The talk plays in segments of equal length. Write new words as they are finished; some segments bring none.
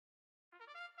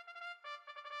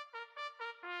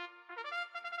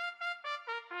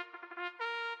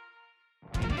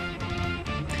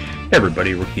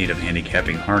Everybody, Rick Needham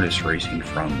handicapping harness racing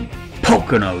from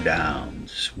Pocono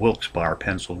Downs, Wilkes-Barre,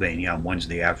 Pennsylvania on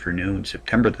Wednesday afternoon,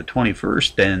 September the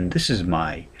 21st, and this is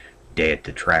my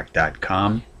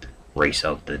dayatthetrack.com race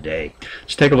of the day.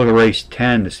 Let's take a look at race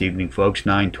 10 this evening, folks,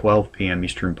 9:12 p.m.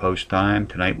 Eastern Post Time.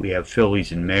 Tonight we have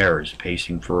fillies and mares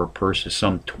pacing for a purse of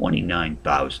some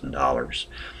 $29,000.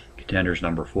 Contenders: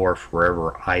 number 4,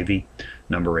 Forever Ivy,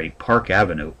 number 8, Park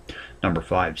Avenue, number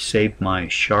 5, Save My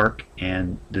Shark,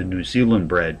 and the New Zealand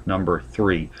bred number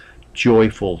 3,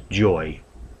 Joyful Joy,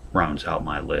 rounds out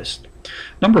my list.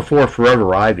 Number 4,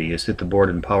 Forever Ivy, has hit the board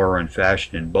in power run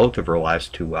fashion in both of her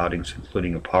last 2 outings,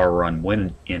 including a power run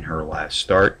win in her last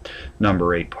start.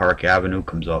 Number 8, Park Avenue,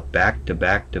 comes off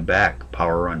back-to-back-to-back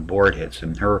power run board hits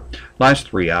in her last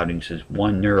 3 outings, has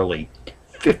won nearly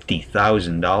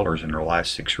 $50,000 in her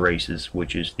last 6 races,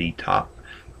 which is the top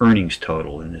earnings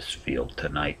total in this field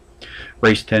tonight.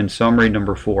 Race 10 summary: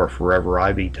 number 4, Forever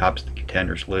Ivy, tops the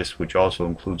contenders list, which also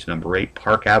includes number 8,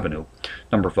 Park Avenue,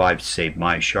 number 5, Save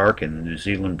My Shark, and the New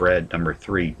Zealand bred number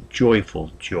 3, Joyful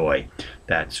Joy.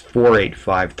 That's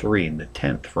 4853 in the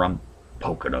 10th from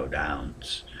Pocono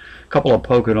Downs. A couple of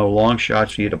Pocono long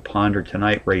shots for you to ponder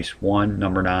tonight. Race 1,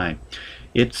 number 9,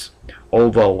 It's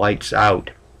Ova Lights Out,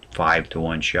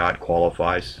 5-to-1 shot,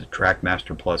 qualifies as a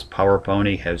Trackmaster Plus Power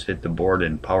Pony, has hit the board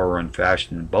in power run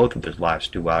fashion in both of his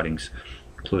last 2 outings,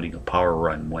 including a power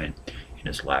run win in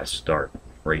his last start.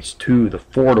 Race 2, the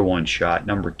 4-to-1 shot,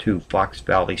 number 2, Fox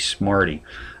Valley Smarty,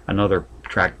 another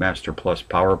Trackmaster Plus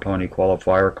Power Pony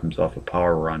qualifier, comes off a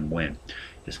power run win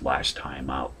his last time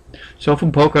out. So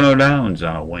from Pocono Downs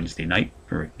on a Wednesday night,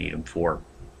 Rick Needham for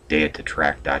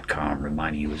dayatthetrack.com,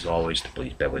 reminding you as always to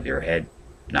please bet with your head,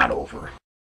 not over.